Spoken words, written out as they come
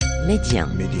Médien.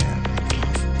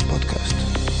 Podcast.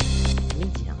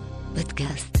 Médien.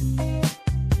 Podcast.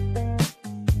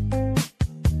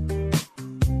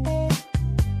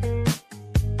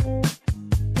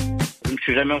 Je me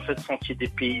suis jamais en fait senti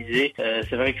dépaysé.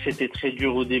 C'est vrai que c'était très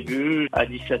dur au début. À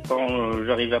 17 ans,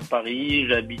 j'arrive à Paris,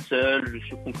 j'habite seul, je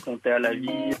suis confronté à la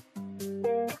vie.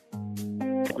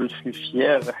 Je suis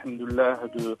fier, alhamdoulilah,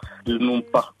 de mon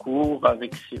parcours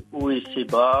avec ses hauts et ses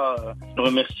bas. Je ne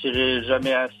remercierai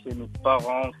jamais assez mes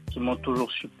parents qui m'ont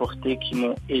toujours supporté, qui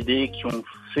m'ont aidé, qui ont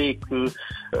fait que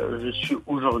je suis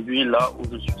aujourd'hui là où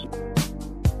je suis.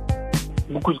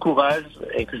 Beaucoup de courage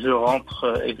et que je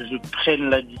rentre et que je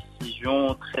prenne la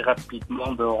décision très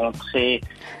rapidement de rentrer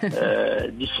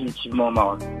définitivement au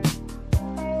Maroc.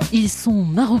 Ils sont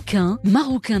marocains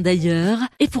d'ailleurs,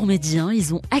 et pour Médien,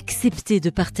 ils ont accepté de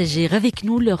partager avec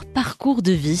nous leur parcours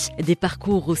de vie, des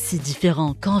parcours aussi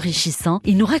différents qu'enrichissants.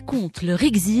 Ils nous racontent leur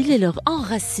exil et leur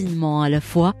enracinement à la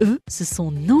fois. Eux, ce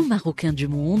sont nos Marocains du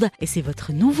monde, et c'est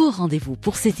votre nouveau rendez-vous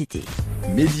pour cet été.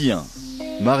 Médien,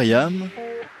 Mariam,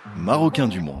 Marocain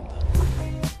du monde.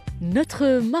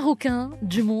 Notre Marocain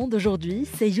du monde aujourd'hui,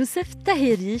 c'est Youssef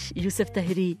Tahiri. Youssef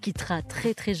Tahiri quittera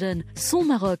très jeune son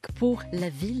Maroc pour la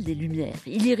ville des lumières.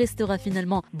 Il y restera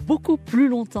finalement beaucoup plus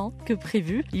longtemps que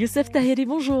prévu. Youssef Tahiri,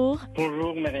 bonjour.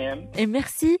 Bonjour Myriam. Et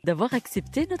merci d'avoir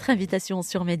accepté notre invitation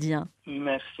sur Médien.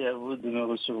 Merci à vous de me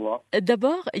recevoir.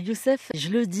 D'abord, Youssef, je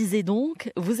le disais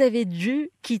donc, vous avez dû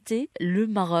quitter le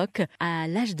Maroc à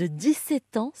l'âge de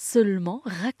 17 ans seulement.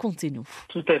 Racontez-nous.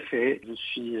 Tout à fait. Je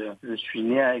suis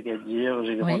né à Agadir,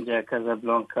 j'ai grandi à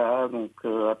Casablanca. Donc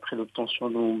après l'obtention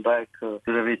de mon bac,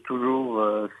 j'avais toujours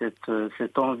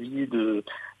cette envie de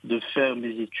faire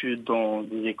mes études dans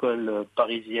des écoles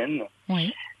parisiennes.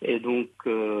 Oui. Et donc,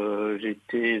 j'ai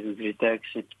été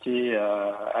accepté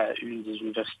à une des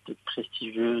universités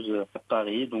prestigieuses à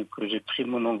Paris. Donc, j'ai pris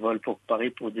mon envol pour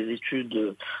Paris pour des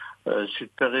études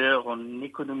supérieures en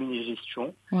économie et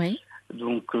gestion. Oui.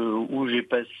 Donc, où j'ai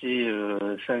passé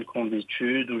 5 ans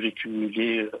d'études, où j'ai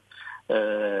cumulé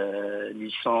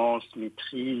licence,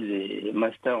 maîtrise et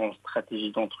master en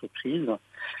stratégie d'entreprise.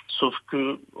 Sauf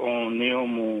que en ayant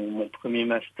mon premier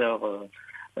master,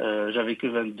 j'avais que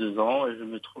 22 ans et je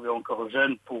me trouvais encore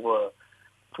jeune pour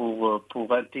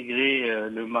intégrer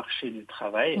le marché du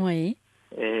travail. Oui.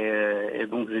 Et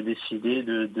donc j'ai décidé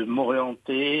de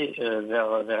m'orienter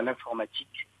vers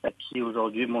l'informatique, qui est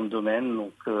aujourd'hui mon domaine.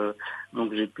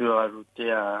 Donc j'ai pu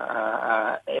rajouter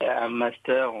un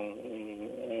master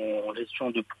en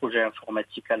gestion de projets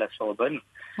informatiques à la Sorbonne.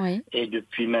 Oui. Et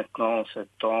depuis maintenant 7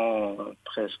 ans,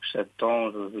 presque 7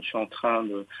 ans, je suis en train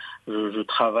je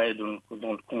travaille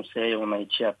dans le conseil en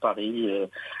IT à Paris,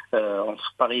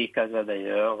 entre Paris et Casa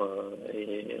d'ailleurs,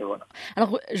 et voilà.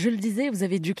 Alors, je le disais, vous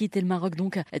avez dû quitter le Maroc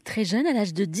donc très jeune, à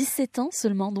l'âge de 17 ans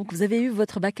seulement. Donc, vous avez eu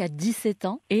votre bac à 17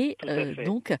 ans et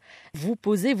donc, vous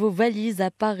posez vos valises à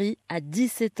Paris à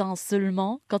 17 ans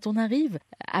seulement. Quand on arrive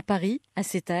à Paris, à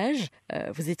cet âge,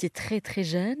 vous étiez très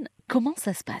jeune. Comment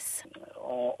ça se passe ?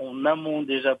 En amont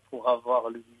déjà pour avoir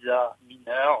le visa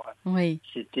mineur, oui.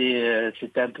 C'était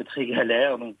un peu très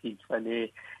galère, donc il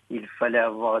fallait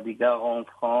avoir des garants en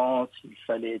France, tu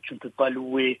ne peux pas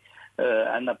louer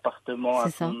un appartement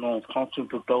à ton nom en France, tu ne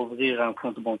peux pas ouvrir un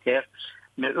compte bancaire.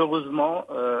 Mais heureusement,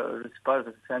 je sais pas,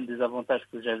 c'est un des avantages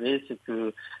que j'avais, c'est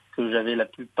que j'avais la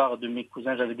plupart de mes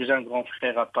cousins. J'avais déjà un grand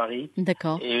frère à Paris.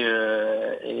 D'accord.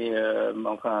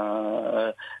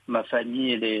 Ma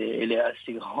famille, elle est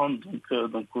assez grande,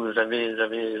 donc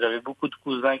j'avais beaucoup de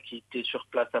cousins qui étaient sur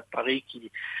place à Paris,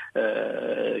 qui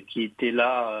étaient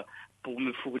là pour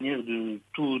me fournir de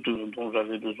tout dont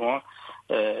j'avais besoin,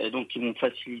 et donc qui m'ont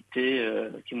facilité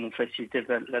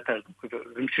la tâche. Donc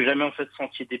je ne me suis jamais en fait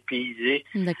senti dépaysé.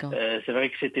 D'accord. C'est vrai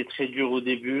que c'était très dur au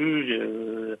début.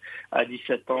 À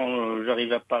 17 ans,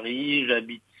 j'arrive à Paris,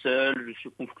 j'habite seul, je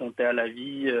suis confronté à la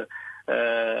vie.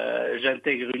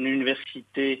 J'intègre une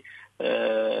université.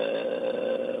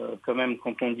 Quand même,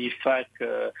 quand on dit fac,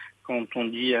 quand on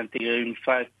dit intégrer une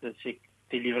fac, c'est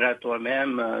t'es livré à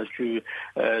toi-même, tu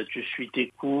suis tes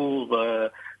cours,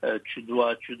 tu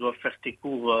dois faire tes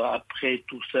cours après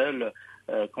tout seul.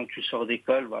 Quand tu sors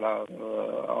d'école, voilà,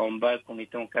 en bac on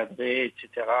était encadré,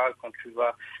 etc. Quand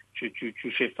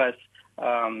tu fais face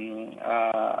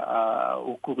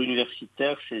aux cours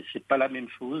universitaires, c'est pas la même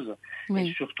chose. Oui.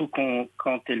 Et surtout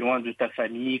quand tu es loin de ta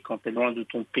famille, quand tu es loin de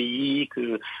ton pays,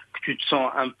 que tu te sens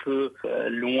un peu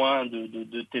loin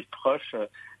de tes proches.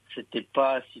 C'était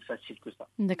pas si facile que ça.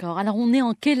 D'accord. Alors, on est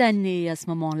en quelle année à ce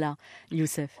moment-là,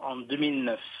 Youssef ? En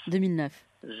 2009. 2009.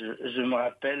 Je me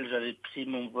rappelle, j'avais pris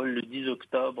mon vol le 10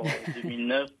 octobre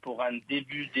 2009 pour un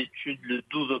début d'études le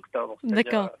 12 octobre.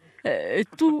 D'accord.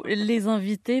 Tous les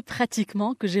invités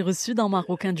pratiquement que j'ai reçus dans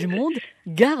Marocain du Monde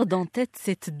gardent en tête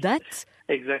cette date.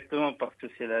 Exactement, parce que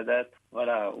c'est la date,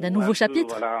 voilà, D'un nouveau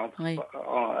chapitre. Oui.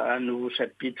 Un nouveau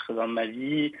chapitre dans ma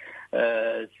vie.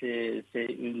 C'est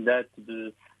une date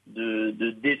de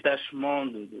détachement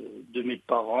de mes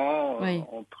parents, oui.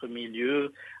 En premier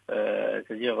lieu.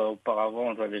 C'est-à-dire,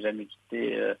 auparavant, je n'avais jamais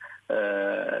quitté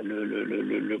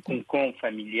le cocon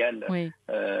familial, oui.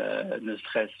 ne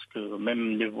serait-ce que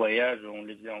même les voyages, on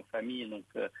les faisait en famille.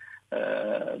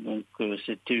 Donc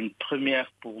c'était une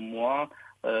première pour moi.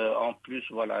 En plus,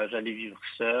 voilà, j'allais vivre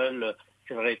seul.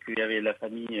 C'est vrai qu'il y avait la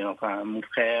famille, enfin mon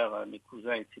frère, mes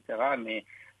cousins, etc.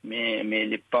 Mais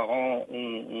les parents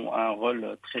ont un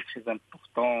rôle très très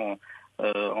important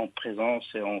en présence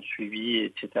et en suivi,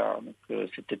 etc. Donc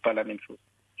c'était pas la même chose.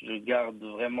 Je garde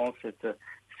vraiment cette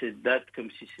date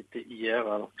comme si c'était hier,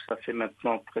 alors que ça fait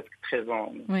maintenant presque 13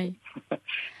 ans. Oui.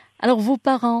 Alors vos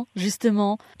parents,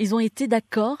 justement, ils ont été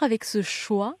d'accord avec ce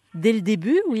choix dès le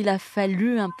début ou il a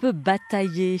fallu un peu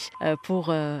batailler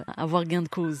pour avoir gain de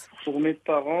cause? Pour mes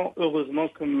parents, heureusement,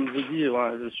 comme je dis,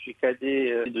 je suis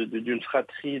cadet d'une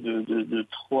fratrie de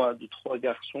trois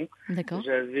garçons. D'accord.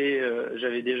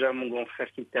 J'avais déjà mon grand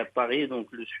frère qui était à Paris, donc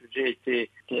le sujet était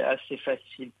assez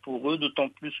facile pour eux, d'autant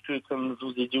plus que, comme je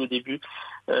vous ai dit au début,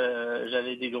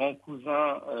 j'avais des grands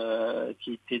cousins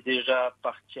qui étaient déjà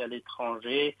partis à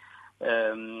l'étranger.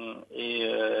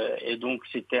 Et donc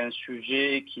c'était un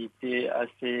sujet qui était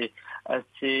assez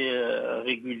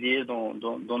régulier dans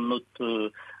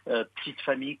notre petite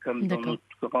famille comme dans notre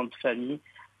grande famille.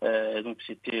 Donc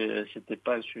c'était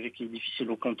pas un sujet qui est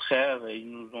difficile, au contraire, ils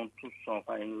nous ont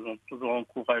toujours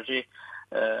encouragés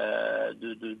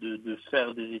de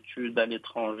faire des études à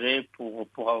l'étranger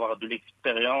pour avoir de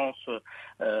l'expérience,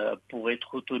 pour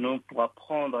être autonome, pour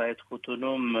apprendre à être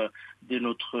autonome dès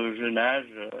notre jeune âge,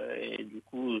 et du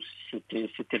coup c'était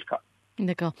le cas.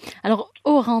 D'accord. Alors,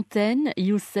 hors antenne,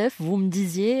 Youssef, vous me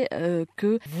disiez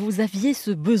que vous aviez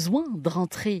ce besoin de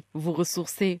rentrer vous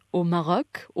ressourcer au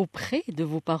Maroc, auprès de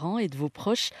vos parents et de vos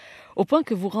proches, au point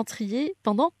que vous rentriez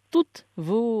pendant toutes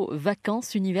vos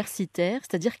vacances universitaires,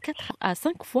 c'est-à-dire 4 à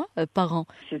 5 fois par an.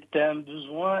 C'était un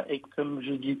besoin, et comme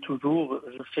je dis toujours,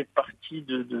 je fais partie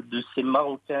de ces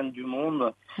Marocains du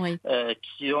monde, oui.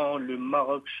 Qui ont le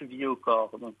Maroc chevillé au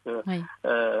corps. Donc, oui.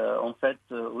 En fait,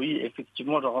 oui,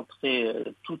 effectivement, je rentrais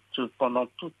pendant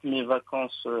toutes mes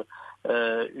vacances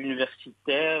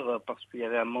universitaires, parce qu'il y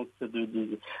avait un manque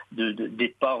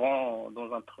des parents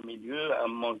dans un premier lieu, un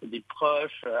manque des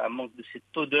proches, un manque de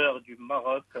cette odeur du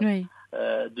Maroc. Oui.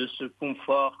 De ce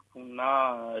confort qu'on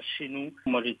a chez nous.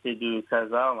 Moi, j'étais de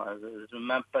Casa, je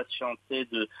m'impatientais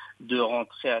de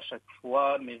rentrer à chaque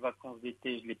fois. Mes vacances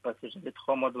d'été, je les passais, j'avais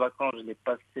 3 mois de vacances, je les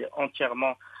passais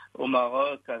entièrement au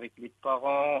Maroc avec les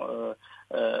parents.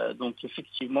 Donc,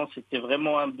 effectivement, c'était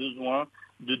vraiment un besoin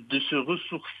de se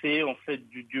ressourcer, en fait,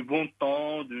 du bon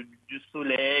temps, du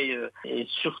soleil, et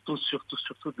surtout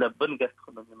de la bonne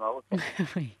gastronomie marocaine.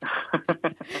 Oui.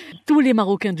 Tous les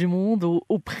Marocains du monde,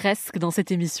 ou presque, dans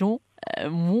cette émission,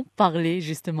 m'ont parlé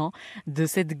justement de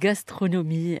cette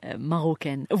gastronomie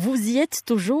marocaine. Vous y êtes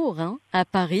toujours, hein, à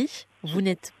Paris. Vous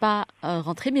n'êtes pas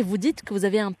rentré, mais vous dites que vous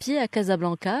avez un pied à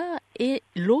Casablanca et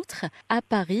l'autre à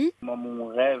Paris. Moi, mon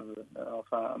rêve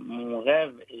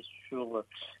est sur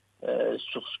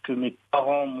ce que mes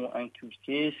parents m'ont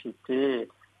inculqué. C'était,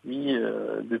 oui,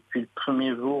 depuis le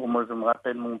premier jour, moi je me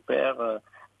rappelle mon père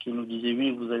qui nous disait,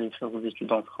 oui, vous allez faire vos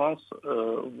études en France,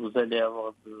 vous allez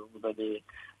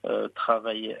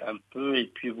travailler un peu, et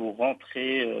puis vous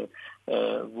rentrez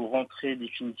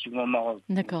définitivement au Maroc.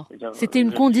 D'accord. C'était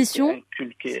une condition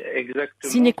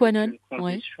exactement, sine qua non.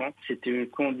 Oui. C'était une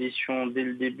condition dès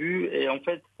le début, et en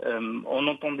fait, on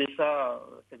entendait ça,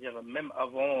 c'est-à-dire même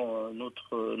avant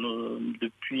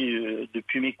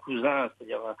depuis mes cousins,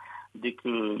 c'est-à-dire dès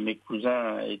que mes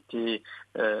cousins étaient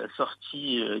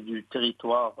sortis du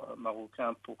territoire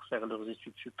marocain pour faire leurs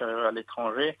études supérieures à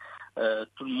l'étranger,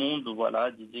 tout le monde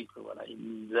disait que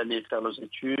ils allaient faire leurs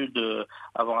études,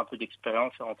 avoir un peu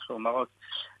d'expérience et rentrer au Maroc.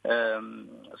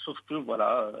 Sauf que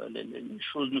les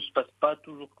choses ne se passent pas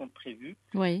toujours comme prévu.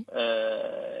 Oui.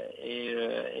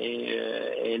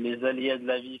 Et les aléas de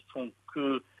la vie font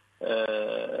que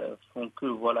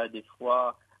des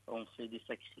fois on fait des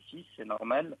sacrifices, c'est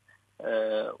normal.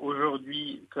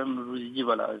 Aujourd'hui, comme je vous ai dit,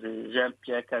 j'ai un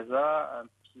pied à Casa, un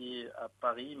pied à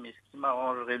Paris, mais ce qui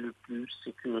m'arrangerait le plus,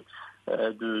 c'est que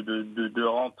de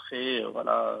rentrer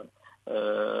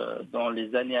dans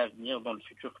les années à venir, dans le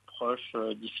futur proche,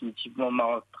 définitivement au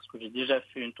Maroc, parce que j'ai déjà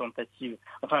fait une tentative.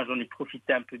 Enfin, j'en ai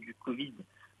profité un peu du Covid,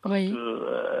 parce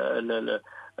que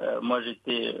moi,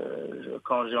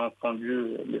 quand j'ai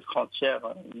entendu les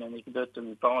frontières, une anecdote,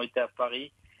 mes parents étaient à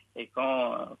Paris, et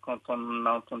quand on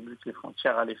a entendu que les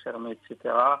frontières allaient fermer,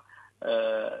 etc.,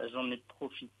 j'en ai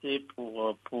profité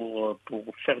pour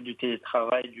faire du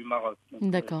télétravail du Maroc.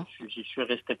 Donc, D'accord. j'y suis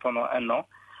resté pendant 1 an.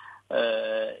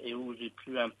 Et où j'ai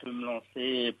pu un peu me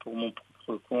lancer pour mon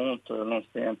propre compte,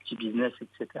 lancer un petit business,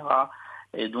 etc.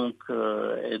 Et donc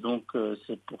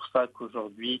c'est pour ça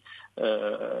qu'aujourd'hui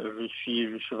je suis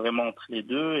vraiment entre les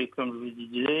deux. Et comme je vous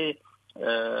disais,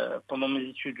 pendant mes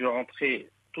études, je rentrais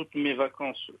toutes mes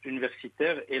vacances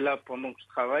universitaires, et là, pendant que je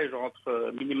travaille, je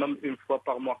rentre minimum une fois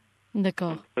par mois.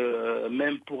 D'accord.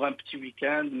 Même pour un petit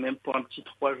week-end, même pour un petit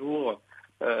 3 jours.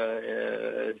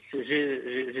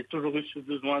 J'ai toujours eu ce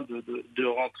besoin de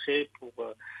rentrer pour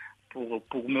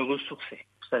me ressourcer.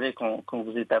 Vous savez, quand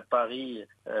vous êtes à Paris,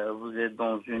 vous êtes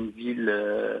dans une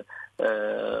ville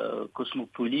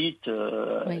cosmopolite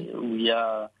où il y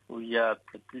a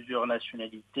plusieurs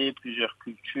nationalités, plusieurs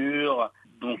cultures.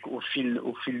 Donc au fil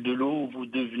de l'eau, vous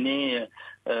devenez,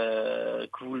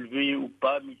 que vous le veuillez ou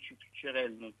pas,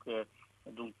 multiculturel.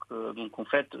 Donc en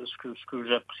fait, ce que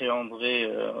j'appréhenderais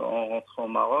en rentrant au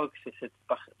Maroc, c'est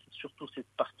surtout cette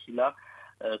partie-là,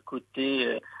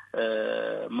 côté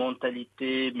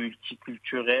mentalité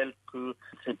multiculturelle, que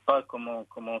je ne sais pas comment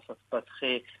ça se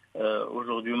passerait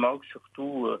aujourd'hui au Maroc,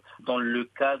 surtout dans le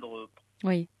cadre.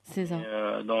 Oui, c'est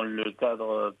ça. Dans le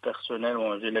cadre personnel,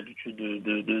 j'ai l'habitude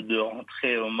de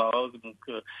rentrer au Maroc, donc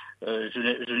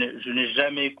je n'ai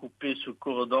jamais coupé ce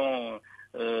cordon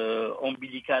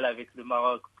ombilical avec le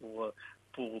Maroc pour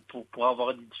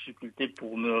avoir des difficultés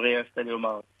pour me réinstaller au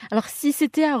Maroc. Alors, si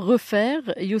c'était à refaire,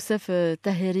 Youssef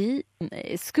Taheri,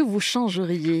 est-ce que vous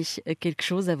changeriez quelque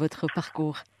chose à votre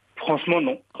parcours ? Franchement,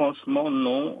 non.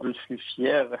 Je suis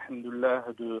fier, alhamdoulilah,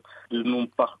 de mon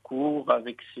parcours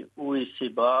avec ses hauts et ses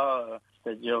bas.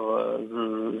 C'est-à-dire,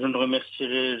 je ne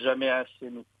remercierai jamais assez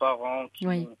mes parents qui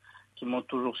m'ont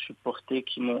toujours supporté,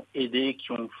 qui m'ont aidé,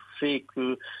 qui ont fait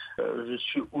que je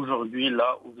suis aujourd'hui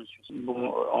là où je suis.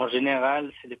 Bon, en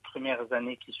général, c'est les premières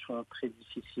années qui sont très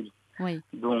difficiles. Oui.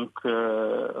 Donc,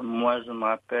 moi, je me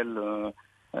rappelle,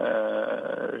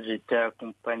 j'étais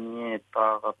accompagné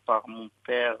par mon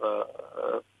père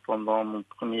pendant mon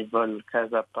premier vol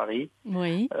Casa-Paris.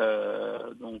 Oui.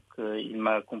 Donc, il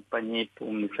m'a accompagné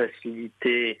pour me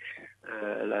faciliter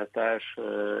la tâche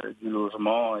du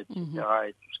logement, etc.,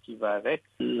 et tout ce qui va avec.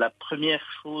 La première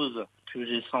chose que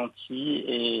j'ai sentie,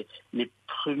 et les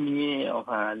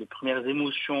premières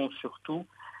émotions surtout,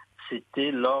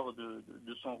 c'était lors de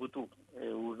son retour,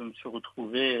 où je me suis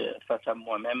retrouvé face à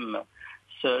moi-même,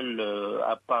 seul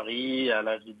à Paris à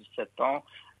l'âge de 17 ans.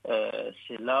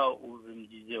 C'est là où je me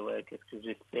disais, qu'est-ce que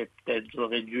j'ai fait ? Peut-être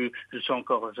je suis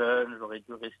encore jeune, j'aurais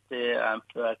dû rester un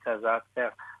peu à Casa,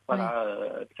 faire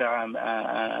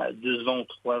 2 ans ou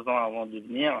 3 ans avant de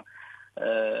venir.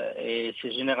 Et c'est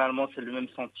le même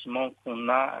sentiment qu'on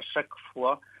a à chaque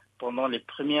fois pendant les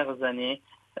premières années.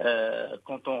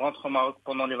 Quand on rentre au Maroc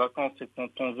pendant les vacances et quand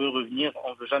on veut revenir,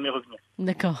 on ne veut jamais revenir.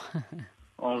 D'accord.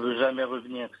 On ne veut jamais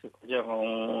revenir, c'est-à-dire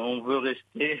on veut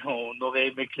rester, on aurait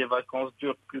aimé que les vacances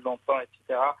durent plus longtemps,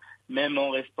 etc. Même en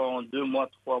restant 2 mois,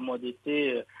 3 mois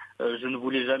d'été, je ne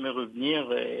voulais jamais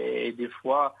revenir, et des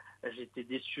fois j'étais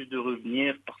déçu de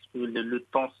revenir parce que le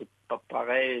temps c'est pas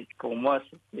pareil. Pour moi,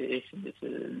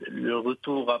 le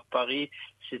retour à Paris,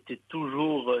 c'était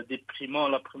toujours déprimant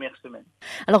la première semaine.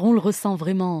 Alors on le ressent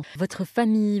vraiment. Votre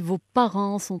famille, vos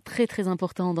parents sont très très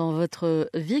importants dans votre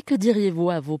vie. Que diriez-vous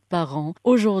à vos parents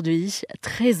aujourd'hui,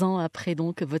 13 ans après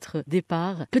donc votre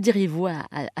départ? Que diriez-vous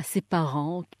à ces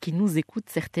parents qui nous écoutent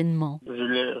certainement? Je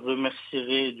les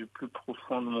remercierai du plus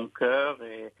profond de mon cœur,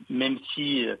 et même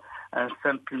si un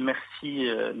simple merci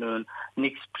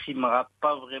n'exprimera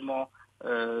pas vraiment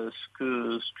ce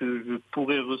que je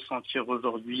pourrais ressentir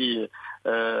aujourd'hui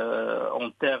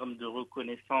en termes de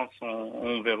reconnaissance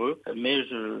envers eux. Mais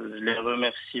je les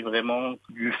remercie vraiment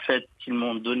du fait qu'ils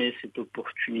m'ont donné cette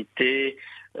opportunité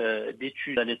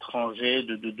d'études à l'étranger,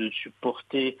 de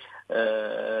supporter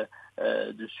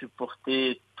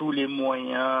tous les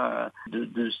moyens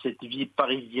de cette vie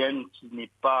parisienne qui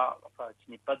n'est pas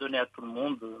donnée à tout le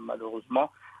monde,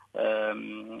 malheureusement.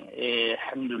 Et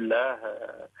alhamdoulilah,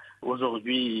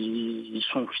 aujourd'hui, ils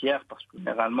sont fiers parce que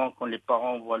généralement, quand les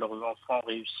parents voient leurs enfants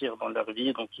réussir dans leur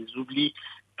vie, donc ils oublient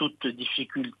toutes les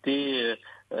difficultés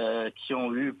qu'ils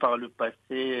ont eues par le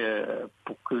passé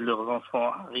pour que leurs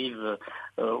enfants arrivent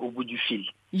au bout du fil.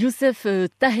 Youssef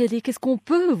Taheri, qu'est-ce qu'on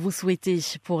peut vous souhaiter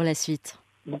pour la suite ?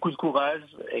 Beaucoup de courage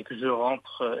et que je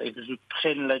rentre et que je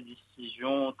prenne la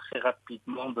décision très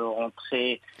rapidement de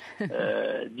rentrer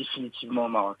définitivement au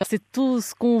Maroc. C'est tout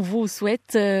ce qu'on vous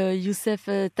souhaite, Youssef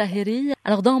Taheri.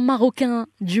 Alors dans Marocain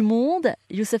du monde,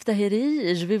 Youssef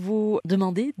Taheri, je vais vous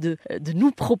demander de nous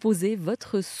proposer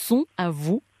votre son à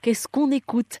vous. Qu'est-ce qu'on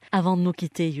écoute avant de nous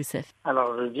quitter, Youssef ?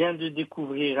 Alors, je viens de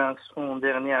découvrir un son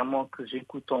dernièrement que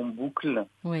j'écoute en boucle.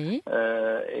 Oui.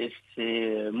 Et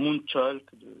c'est Moontalk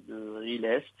de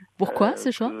Riles. Pourquoi ce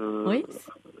choix ? Oui.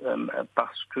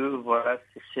 Parce que voilà,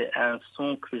 c'est un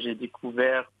son que j'ai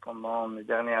découvert pendant mes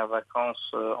dernières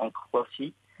vacances en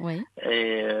Croatie. Oui.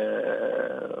 Et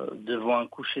devant un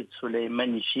coucher de soleil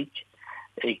magnifique.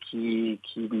 Et qui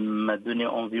m'a donné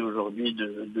envie aujourd'hui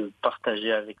de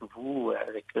partager avec vous,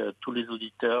 avec tous les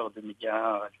auditeurs de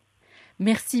Média.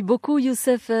 Merci beaucoup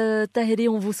Youssef Taheri,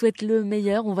 on vous souhaite le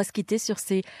meilleur. On va se quitter sur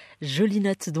ces jolies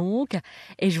notes donc.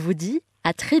 Et je vous dis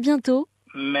à très bientôt.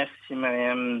 Merci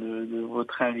Mariam de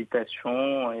votre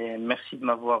invitation et merci de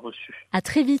m'avoir reçu. À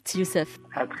très vite Youssef.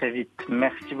 À très vite,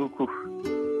 merci beaucoup.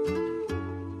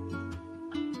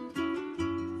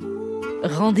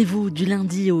 Rendez-vous du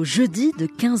lundi au jeudi de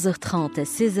 15h30 à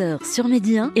 16h sur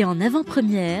Média 1 et en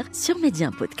avant-première sur Média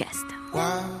 1 Podcast. Wow,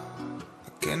 I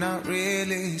cannot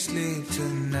really sleep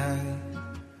tonight.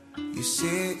 You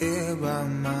sit here by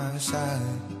my side,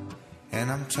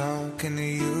 and I'm talking to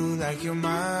you like you're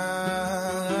mine.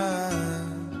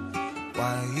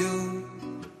 Why you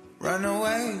run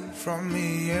away from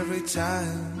me every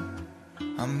time?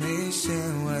 I'm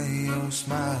missing when you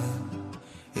smile.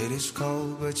 It is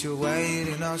cold, but you're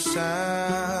waiting outside.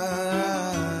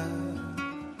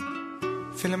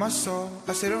 Feeling my soul,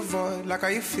 I see the void, like how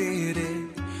you feel it.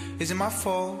 Is it my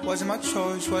fault? Was it my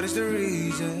choice? What is the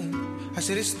reason? I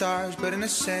see the stars, but in a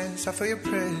sense, I feel your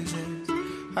presence.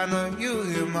 I know you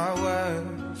hear my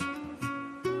words.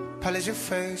 Palace your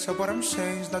face, of what I'm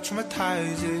saying is not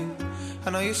traumatizing. I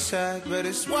know you're sad, but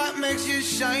it's what makes you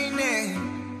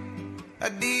shining.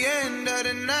 At the end of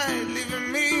the night,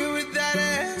 leaving me with that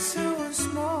answer once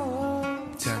more.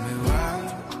 Tell me why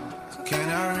can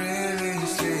I really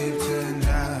sleep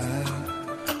tonight?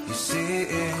 You're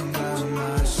sitting by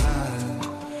my side,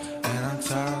 and I'm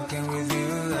talking with you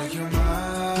like you're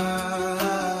mine.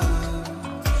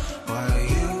 Why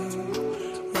you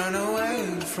run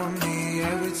away from me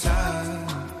every time?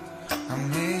 I'm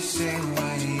missing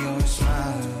when you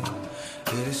smile.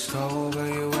 It is cold, but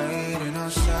you're waiting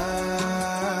outside.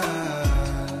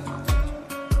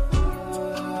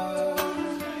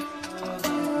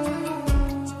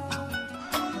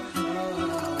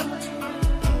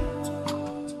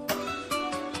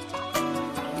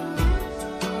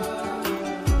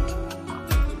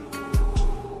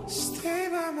 Stay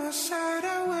by my side, I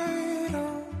wait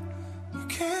on. You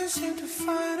can't seem to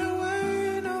find a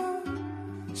way, no.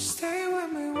 Stay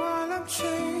with me while I'm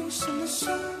chasing the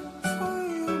sun.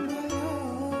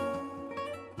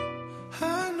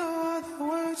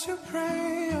 You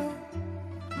pray,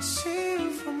 I see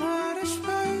you from outer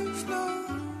space, no.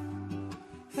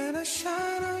 And I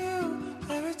shine on you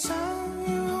every time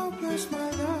you hopeless, my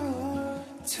love.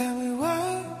 Tell me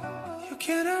why you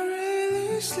cannot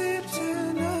really sleep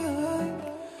tonight.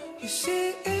 You're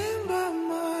sitting by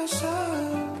my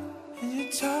side, and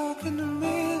you're talking to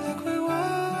me